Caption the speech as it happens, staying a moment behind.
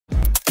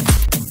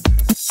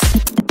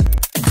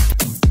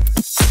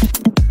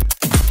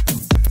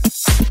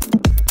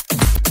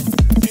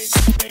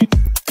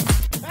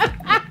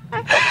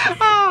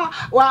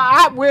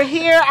we're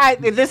here.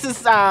 This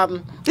is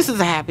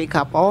a happy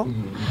couple,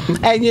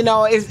 and you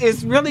know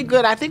it's really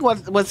good. I think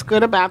what's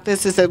good about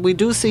this is that we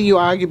do see you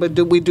argue, but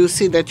we do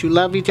see that you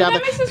love each other.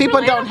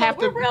 People don't have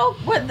to.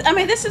 I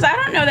mean, I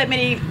don't know that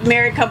many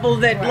married couples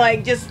that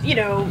like just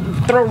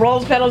throw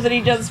rose petals at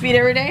each other's feet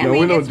every day. I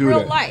mean, we don't it's do real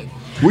that. life.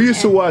 We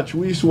used to watch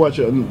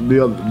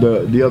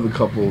the other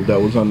couple that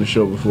was on the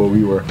show before.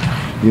 We were,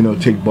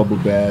 take bubble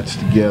baths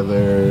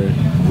together,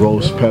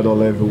 rose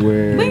petal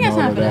everywhere, We ain't got and all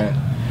time of for that.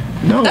 that.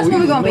 No, That's when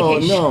we go on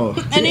vacation. No.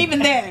 And even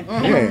then,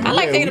 I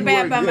like taking a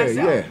bath by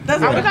myself.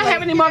 Are we gonna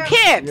have any more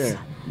kids?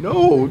 Yeah.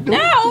 No,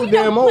 No,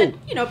 damn old.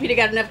 Peter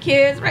got enough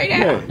kids right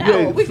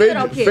now. We good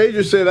on kids.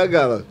 Phaedra said I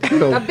got a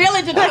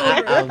village of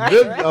children.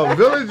 a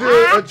village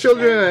of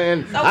children,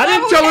 and So I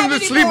didn't tell him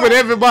to sleep with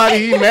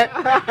everybody he met.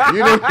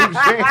 You know what I'm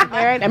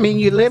saying? I mean,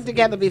 you lived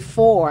together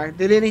before.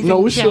 Did anything? No,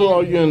 we change? still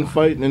arguing,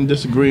 fighting, and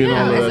disagreeing and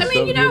all of that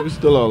stuff. We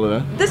still all of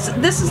that.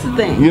 This is the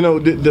thing.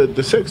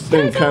 The sex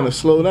thing kind of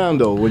slowed down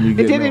though when you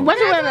get married.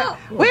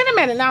 Wait a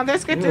minute. Now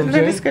let's get this.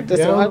 Let's get this.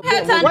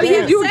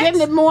 You getting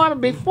it more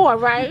before,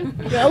 right?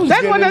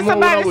 That's when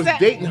somebody said.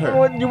 Dating her.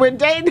 When you were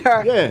dating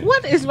her. Yeah.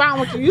 What is wrong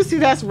with you? You see,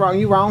 that's wrong.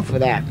 You wrong for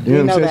that.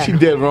 You know what I'm saying?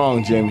 She dead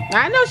wrong, Jamie.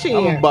 I know she is.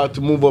 I'm about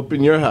to move up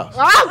in your house.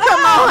 Oh,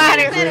 come on,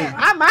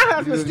 honey. My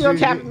husband's still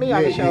tapping me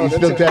on the shoulder. He's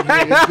still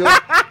tapping you.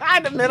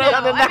 In the middle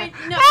of the night.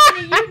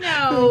 You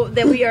know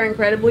that we are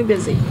incredibly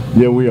busy.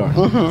 Yeah, we are.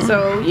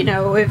 So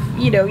if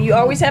you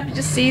always have to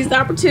just seize the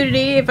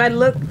opportunity. If I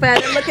look in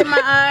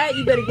my eye,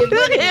 you better get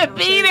rid of it.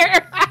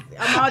 Peter.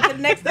 I'm on to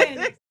the next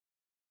thing.